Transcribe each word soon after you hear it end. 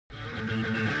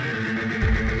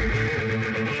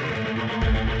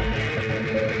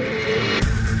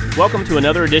Welcome to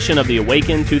another edition of the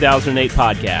Awaken 2008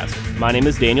 podcast. My name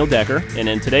is Daniel Decker, and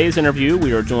in today's interview,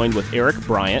 we are joined with Eric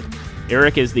Bryant.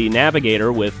 Eric is the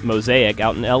navigator with Mosaic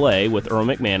out in L.A. with Earl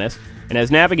McManus, and as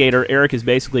navigator, Eric is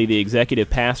basically the executive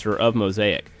pastor of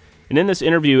Mosaic. And in this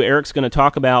interview, Eric's going to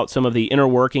talk about some of the inner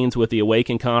workings with the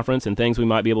Awaken Conference and things we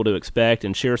might be able to expect,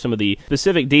 and share some of the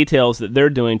specific details that they're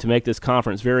doing to make this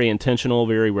conference very intentional,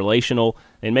 very relational,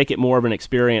 and make it more of an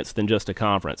experience than just a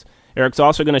conference. Eric's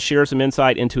also going to share some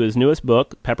insight into his newest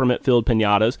book, Peppermint-Filled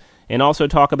Pinatas, and also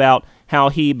talk about how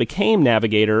he became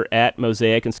navigator at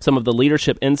Mosaic and some of the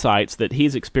leadership insights that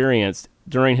he's experienced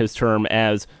during his term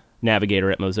as navigator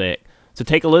at Mosaic. So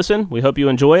take a listen. We hope you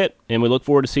enjoy it, and we look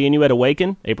forward to seeing you at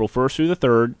Awaken, April 1st through the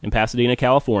 3rd in Pasadena,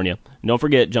 California. And don't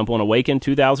forget, jump on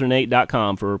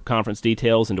awaken2008.com for conference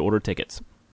details and to order tickets.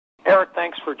 Eric,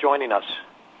 thanks for joining us.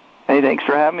 Hey, thanks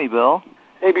for having me, Bill.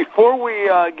 Hey, before we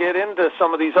get into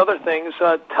some of these other things,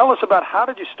 tell us about how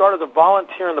did you start as a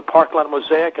volunteer in the parking lot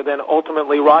Mosaic and then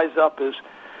ultimately rise up as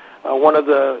one of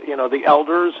the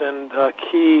elders and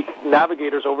key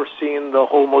navigators overseeing the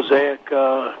whole Mosaic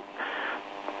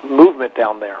movement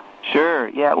down there? Sure.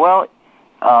 Yeah. Well,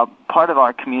 part of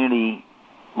our community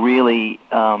really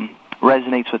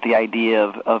resonates with the idea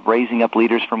of raising up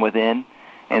leaders from within,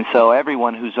 and so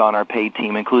everyone who's on our paid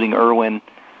team, including Erwin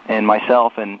and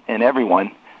myself and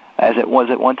everyone, as it was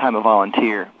at one time a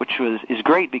volunteer, which is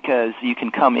great because you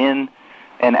can come in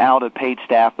and out of paid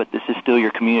staff, but this is still your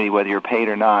community whether you're paid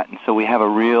or not. And so we have a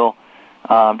real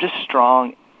just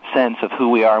strong sense of who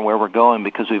we are and where we're going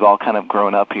because we've all kind of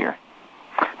grown up here.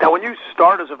 Now, when you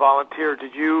start as a volunteer,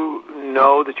 did you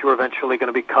know that you were eventually going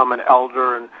to become an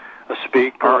elder and a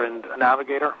speaker and a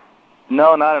navigator?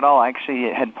 No, not at all. I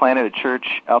actually had planted a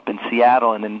church up in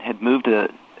Seattle and then had moved to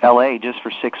L.A. just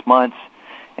for 6 months,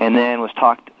 and then was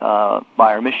talked by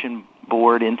our mission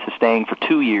board into staying for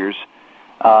 2 years.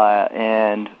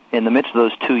 And in the midst of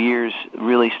those 2 years,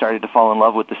 really started to fall in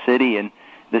love with the city and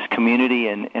this community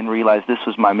and realized this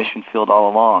was my mission field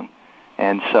all along.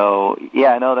 And so,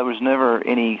 yeah, no, there was never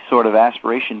any sort of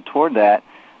aspiration toward that,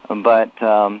 but,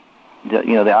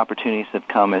 the opportunities have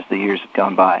come as the years have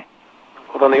gone by.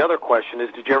 Well, then the other question is,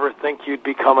 did you ever think you'd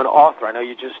become an author? I know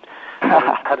you just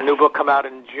had a new book come out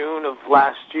in June of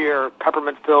last year,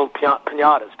 Peppermint-Filled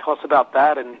Pinatas. Tell us about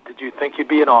that, and did you think you'd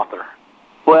be an author?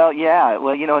 Well, yeah.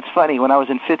 Well, it's funny. When I was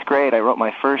in 5th grade, I wrote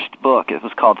my first book. It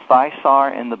was called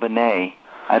Thisar and the B'nai.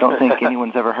 I don't think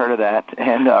anyone's ever heard of that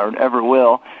and or ever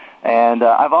will. And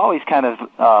I've always kind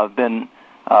of been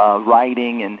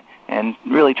writing and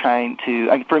really trying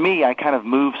to. For me, I kind of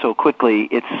move so quickly.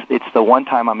 It's the one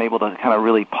time I'm able to kind of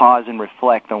really pause and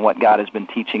reflect on what God has been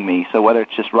teaching me. So whether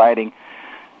it's just writing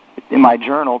in my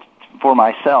journal for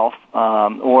myself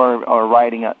or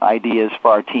writing ideas for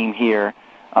our team here.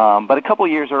 But a couple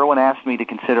of years, Erwin asked me to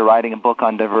consider writing a book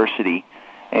on diversity.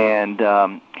 And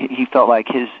he felt like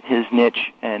his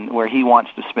niche and where he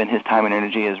wants to spend his time and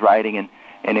energy is writing in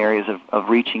areas of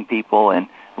reaching people and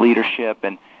leadership.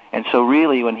 And so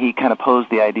really when he kind of posed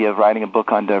the idea of writing a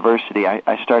book on diversity,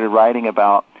 I started writing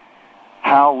about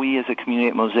how we as a community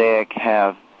at Mosaic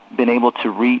have been able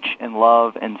to reach and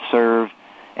love and serve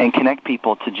and connect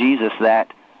people to Jesus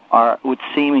that would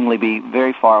seemingly be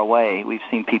very far away. We've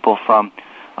seen people from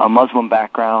Muslim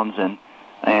backgrounds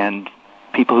and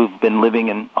people who've been living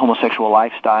in homosexual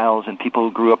lifestyles and people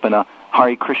who grew up in a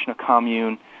Hare Krishna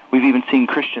commune. We've even seen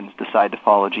Christians decide to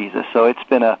follow Jesus. So it's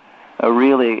been a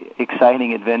really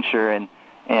exciting adventure,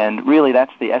 and really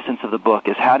that's the essence of the book,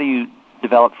 is how do you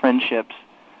develop friendships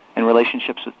and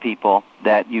relationships with people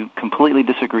that you completely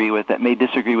disagree with, that may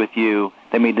disagree with you,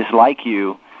 that may dislike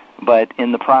you, but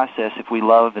in the process, if we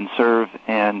love and serve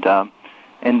and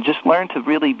just learn to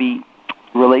really be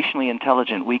relationally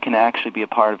intelligent, we can actually be a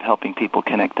part of helping people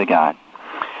connect to God.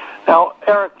 Now,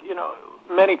 Eric,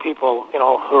 many people, who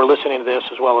are listening to this,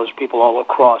 as well as people all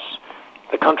across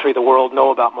the country, the world, know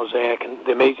about Mosaic and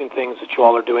the amazing things that you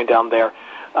all are doing down there.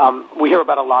 We hear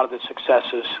about a lot of the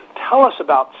successes. Tell us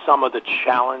about some of the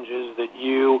challenges that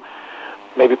you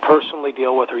maybe personally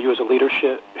deal with or you as a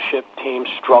leadership team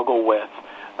struggle with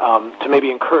to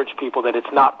maybe encourage people that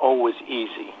it's not always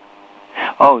easy.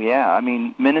 Oh, yeah. I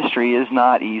mean, ministry is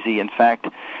not easy. In fact,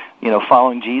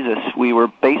 following Jesus, we were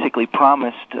basically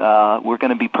promised we're going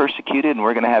to be persecuted and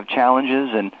we're going to have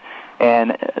challenges,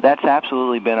 and that's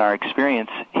absolutely been our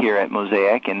experience here at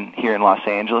Mosaic and here in Los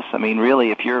Angeles. I mean,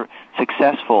 really, if you're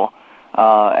successful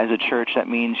as a church, that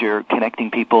means you're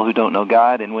connecting people who don't know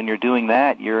God, and when you're doing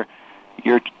that, your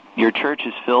church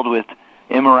is filled with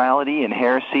immorality and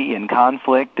heresy and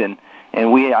conflict, and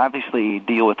and we obviously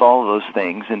deal with all of those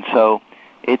things. And so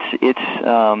it's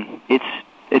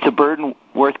a burden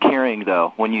worth carrying,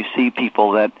 though, when you see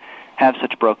people that have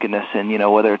such brokenness. And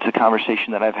whether it's a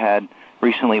conversation that I've had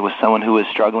recently with someone who is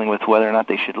struggling with whether or not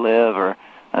they should live, or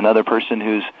another person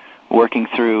who's working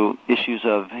through issues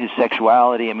of his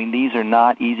sexuality. I mean, these are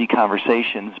not easy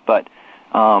conversations, but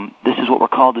this is what we're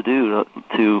called to do,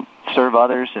 to serve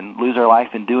others and lose our life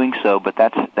in doing so, but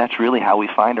that's really how we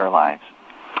find our lives.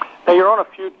 Now, you're on a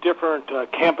few different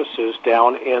campuses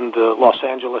down in the Los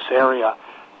Angeles area.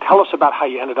 Tell us about how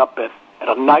you ended up at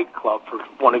a nightclub for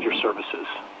one of your services.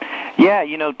 Yeah,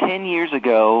 10 years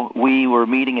ago, we were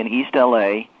meeting in East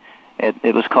L.A.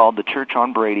 It was called the Church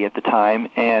on Brady at the time,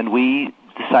 and we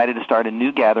decided to start a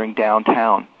new gathering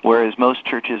downtown. Whereas most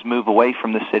churches move away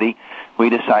from the city, we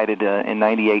decided in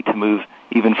 98 to move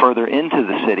even further into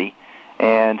the city.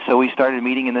 And so we started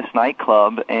meeting in this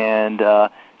nightclub and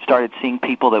started seeing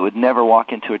people that would never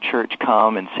walk into a church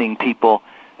come, and seeing people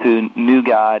who knew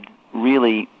God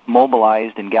really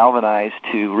mobilized and galvanized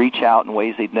to reach out in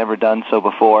ways they'd never done so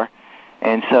before.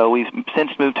 And so we've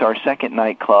since moved to our second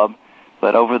nightclub,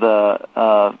 but over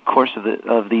the course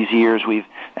of these years, we've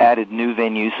added new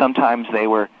venues. Sometimes they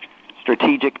were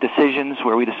strategic decisions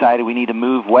where we decided we need to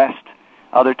move west.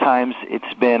 Other times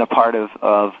it's been a part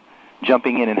of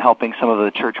jumping in and helping some of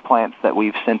the church plants that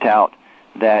we've sent out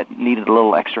that needed a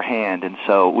little extra hand. And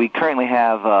so we currently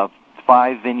have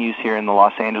 5 venues here in the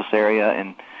Los Angeles area,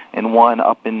 and one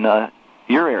up in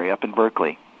your area, up in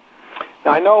Berkeley.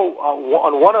 Now, I know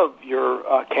on one of your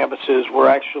campuses, we're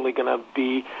actually going to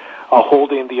be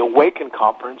holding the Awaken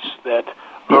Conference that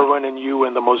Erwin and you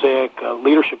and the Mosaic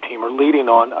leadership team are leading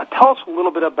on. Tell us a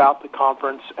little bit about the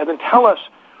conference, and then tell us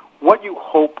what you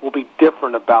hope will be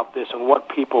different about this and what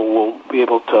people will be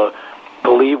able to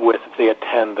believe with if they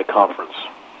attend the conference.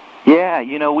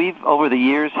 Yeah, we've over the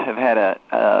years have had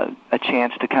a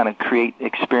chance to kind of create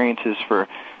experiences for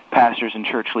pastors and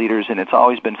church leaders, and it's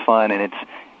always been fun, and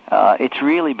it's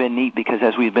really been neat because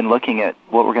as we've been looking at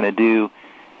what we're going to do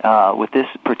with this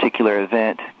particular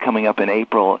event coming up in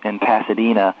April in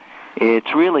Pasadena,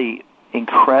 it's really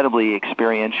incredibly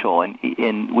experiential,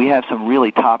 and we have some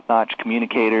really top-notch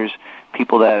communicators,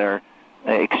 people that are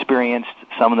experienced,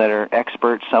 some that are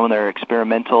experts, some that are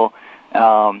experimental.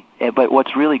 But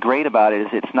what's really great about it is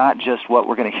it's not just what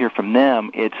we're going to hear from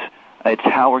them, it's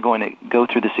how we're going to go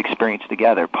through this experience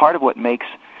together. Part of what makes,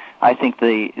 I think,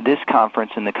 this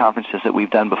conference and the conferences that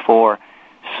we've done before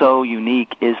so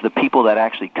unique is the people that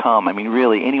actually come. I mean,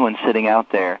 really, anyone sitting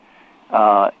out there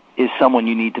is someone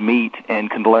you need to meet and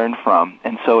can learn from.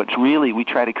 And so it's really, we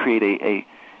try to create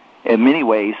in many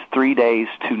ways, 3 days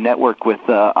to network with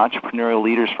entrepreneurial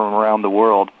leaders from around the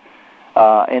world.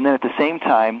 And then at the same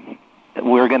time,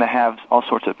 we're going to have all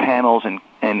sorts of panels and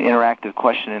interactive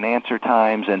question and answer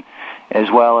times, and as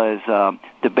well as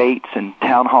debates and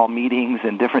town hall meetings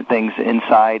and different things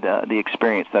inside the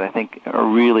experience that I think are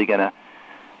really going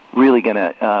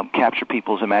to capture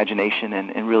people's imagination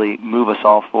and really move us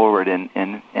all forward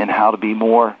and how to be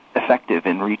more effective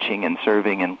in reaching and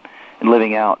serving and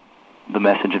living out the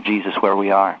message of Jesus where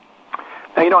we are.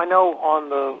 Now, I know on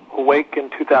the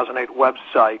Awaken 2008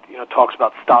 website, it talks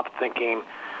about stop thinking,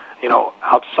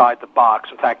 outside the box.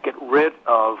 In fact, get rid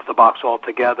of the box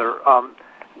altogether.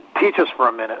 Teach us for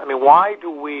a minute. I mean, why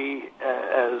do we,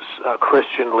 as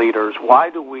Christian leaders, why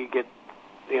do we get,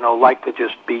 like to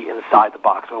just be inside the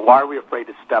box? I mean, why are we afraid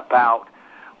to step out?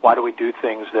 Why do we do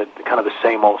things that kind of the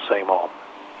same old, same old?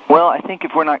 Well, I think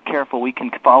if we're not careful, we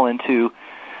can fall into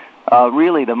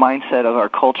really the mindset of our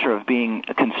culture of being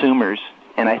consumers.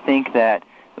 And I think that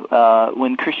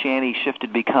when Christianity shifted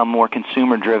to become more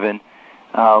consumer-driven,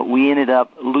 we ended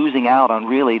up losing out on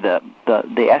really the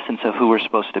essence of who we're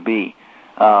supposed to be.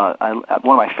 One of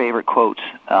my favorite quotes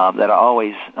that I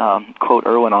always quote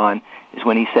Erwin on is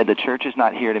when he said, "The church is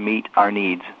not here to meet our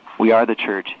needs. We are the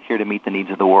church, here to meet the needs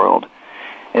of the world."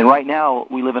 And right now,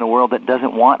 we live in a world that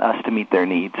doesn't want us to meet their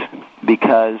needs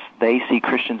because they see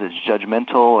Christians as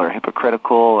judgmental or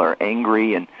hypocritical or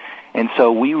angry. And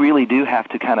so we really do have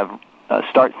to kind of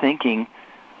start thinking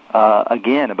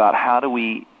again about how do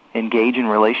we engage in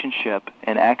relationship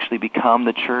and actually become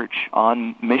the church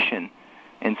on mission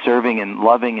and serving and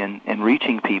loving and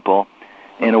reaching people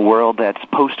in a world that's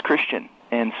post-Christian.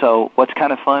 And so what's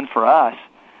kind of fun for us,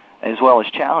 as well as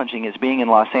challenging, is being in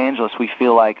Los Angeles, we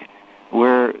feel like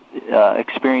we're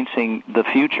experiencing the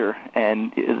future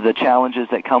and the challenges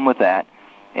that come with that.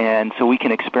 And so we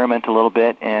can experiment a little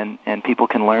bit, and people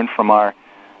can learn from our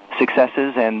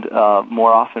successes and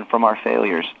more often from our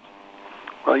failures.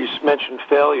 Well, you mentioned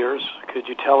failures. Could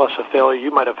you tell us a failure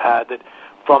you might have had that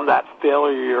from that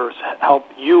failure help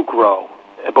you grow,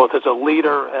 both as a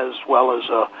leader as well as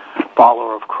a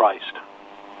follower of Christ?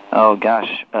 Oh,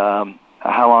 gosh.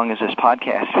 How long is this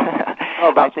podcast?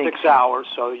 About 6 hours,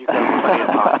 so you got plenty of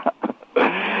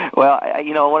time. Well,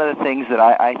 one of the things that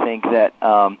I think that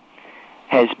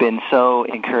has been so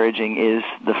encouraging is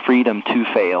the freedom to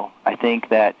fail. I think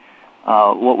that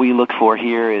what we look for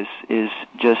here is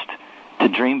just to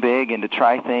dream big and to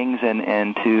try things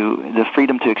and to the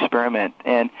freedom to experiment.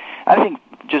 And I think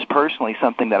just personally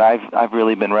something that I've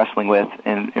really been wrestling with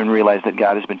and realized that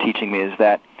God has been teaching me is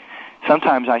that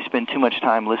sometimes I spend too much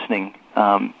time listening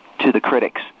to the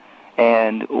critics.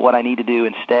 And what I need to do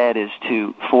instead is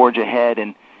to forge ahead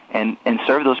and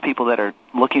serve those people that are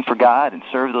looking for God and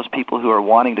serve those people who are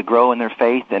wanting to grow in their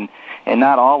faith and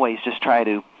not always just try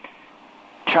to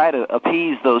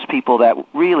appease those people that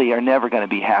really are never going to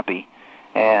be happy.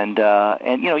 And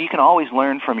you can always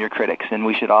learn from your critics, and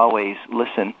we should always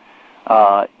listen,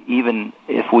 even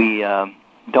if we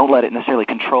don't let it necessarily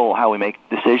control how we make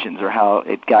decisions or how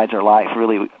it guides our life.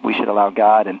 Really, we should allow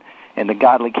God and the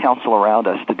godly counsel around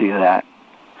us to do that.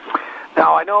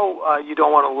 Now, I know you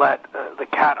don't want to let the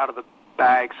cat out of the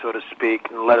bag, so to speak,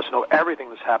 and let us know everything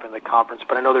that's happened at the conference,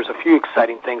 but I know there's a few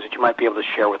exciting things that you might be able to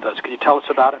share with us. Could you tell us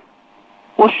about it?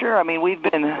 Well, sure. I mean, we've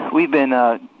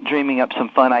been dreaming up some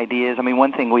fun ideas. I mean,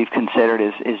 one thing we've considered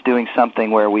is doing something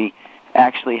where we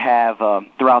actually have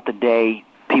throughout the day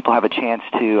people have a chance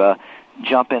to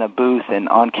jump in a booth and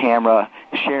on camera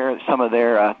share some of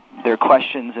their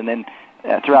questions, and then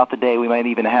throughout the day we might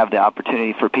even have the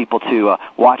opportunity for people to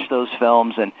watch those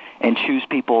films and choose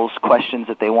people's questions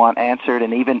that they want answered,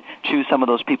 and even choose some of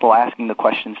those people asking the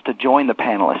questions to join the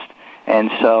panelists. And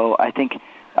so I think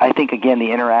again the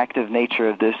interactive nature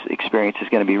of this experience is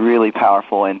going to be really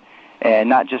powerful, and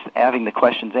not just having the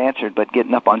questions answered, but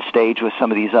getting up on stage with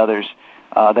some of these others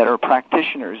that are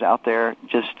practitioners out there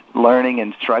just learning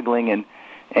and struggling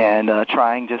and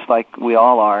trying just like we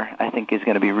all are, I think is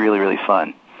going to be really, really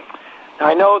fun. Now,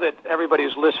 I know that everybody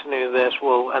who's listening to this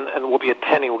will be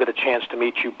attending will get a chance to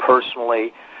meet you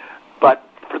personally, but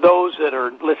for those that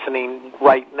are listening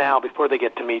right now before they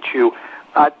get to meet you,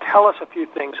 tell us a few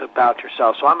things about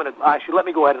yourself. So I'm going to actually let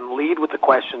me go ahead and lead with the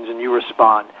questions and you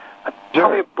respond. Tell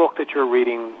me a book that you're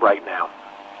reading right now.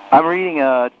 I'm reading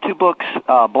 2 books,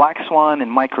 Black Swan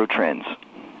and Microtrends.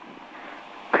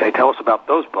 Okay, tell us about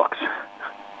those books.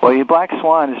 Well, Black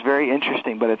Swan is very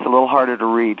interesting, but it's a little harder to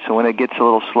read. So when it gets a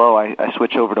little slow, I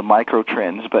switch over to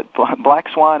Microtrends. But Black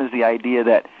Swan is the idea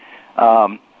that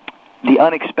the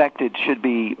unexpected should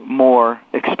be more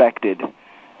expected.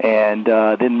 And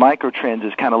then Microtrends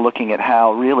is kind of looking at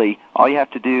how really all you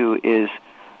have to do is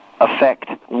affect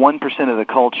 1% of the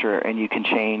culture and you can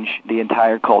change the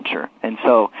entire culture. And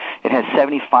so it has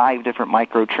 75 different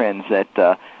microtrends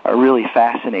that are really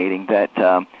fascinating. That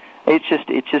it's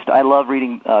just I love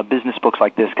reading business books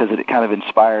like this because it kind of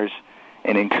inspires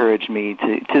and encouraged me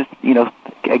to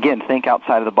again think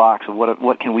outside of the box of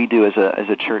what can we do as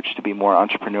a church to be more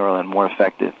entrepreneurial and more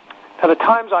effective. Now, the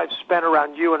times I've spent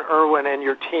around you and Erwin and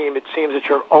your team, it seems that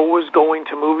you're always going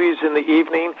to movies in the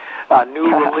evening,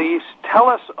 new release. Tell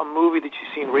us a movie that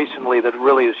you've seen recently that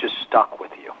really has just stuck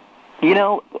with you.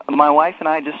 My wife and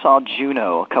I just saw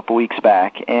Juno a couple weeks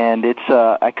back, and it's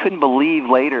I couldn't believe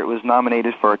later it was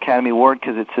nominated for Academy Award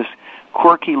because it's this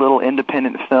quirky little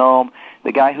independent film.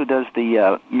 The guy who does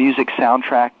the music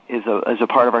soundtrack is a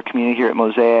part of our community here at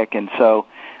Mosaic, and so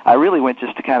I really went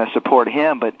just to kind of support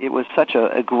him, but it was such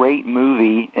a great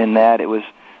movie in that it was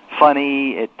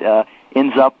funny. It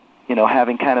ends up,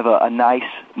 having kind of a nice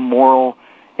moral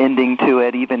ending to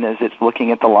it, even as it's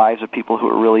looking at the lives of people who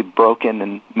are really broken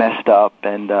and messed up.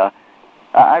 And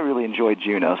I really enjoyed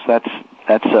Juno, so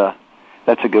that's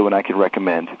a good one I could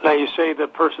recommend. Now, you say the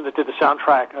person that did the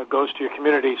soundtrack goes to your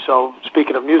community. So,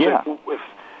 speaking of music,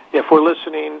 if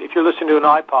you're listening to an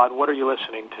iPod, what are you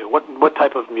listening to? What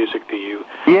type of music do you?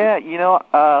 Yeah,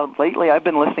 lately I've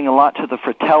been listening a lot to the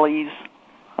Fratellis.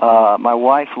 My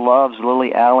wife loves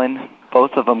Lily Allen.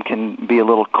 Both of them can be a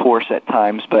little coarse at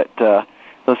times, but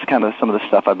those are kind of some of the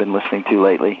stuff I've been listening to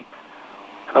lately.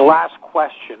 The last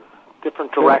question,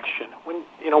 different direction.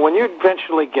 When you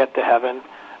eventually get to heaven,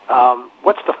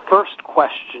 what's the first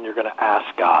question you're going to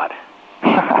ask God?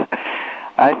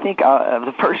 I think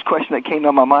the first question that came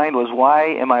to my mind was, why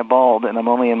am I bald and I'm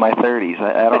only in my 30s?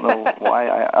 I don't know why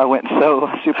I went so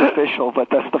superficial, but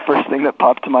that's the first thing that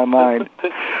popped to my mind.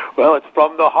 Well, it's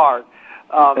from the heart.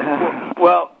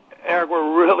 Well, Eric,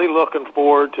 we're really looking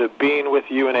forward to being with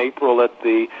you in April at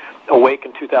the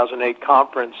Awaken 2008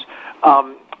 conference.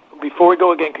 Before we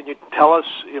go again, can you tell us,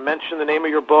 you mentioned the name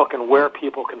of your book and where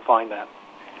people can find that?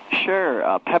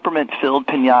 Sure. Peppermint-filled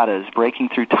piñatas, breaking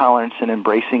through tolerance and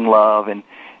embracing love, and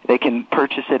they can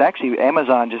purchase it. Actually,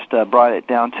 Amazon just brought it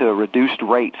down to a reduced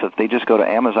rate, so if they just go to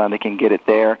Amazon, they can get it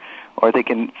there, or they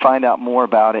can find out more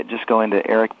about it just going to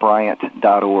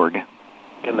ericbryant.org.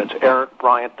 And that's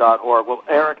ericbryant.org. Well,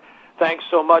 Eric, thanks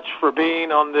so much for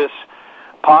being on this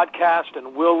podcast,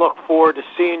 and we'll look forward to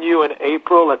seeing you in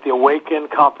April at the Awaken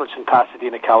Conference in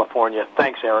Pasadena, California.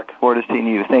 Thanks, Eric. Forward to seeing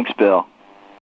you. Thanks, Bill.